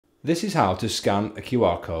This is how to scan a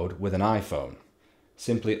QR code with an iPhone.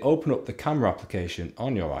 Simply open up the camera application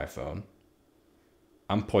on your iPhone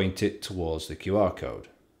and point it towards the QR code.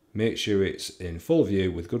 Make sure it's in full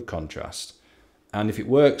view with good contrast. And if it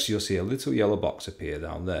works, you'll see a little yellow box appear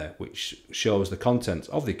down there, which shows the contents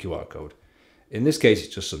of the QR code. In this case,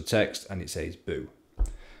 it's just some text and it says boo.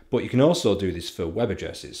 But you can also do this for web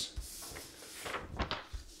addresses.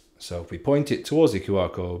 So if we point it towards the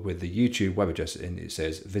QR code with the YouTube web address in, it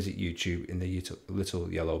says visit YouTube in the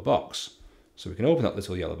little yellow box. So we can open that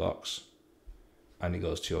little yellow box and it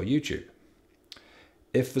goes to your YouTube.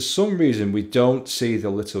 If for some reason we don't see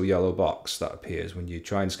the little yellow box that appears when you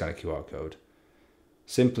try and scan a QR code,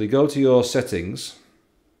 simply go to your settings,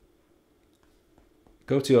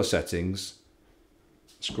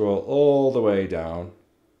 scroll all the way down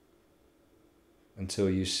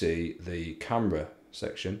until you see the camera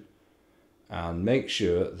section and make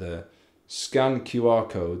sure the scan QR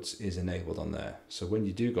codes is enabled on there. So when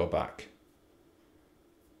you do go back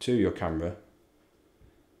to your camera,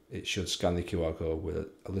 it should scan the QR code with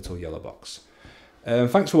a little yellow box.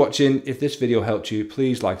 Thanks for watching. If this video helped you,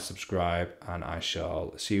 please like and subscribe, and I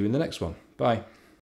shall see you in the next one. Bye.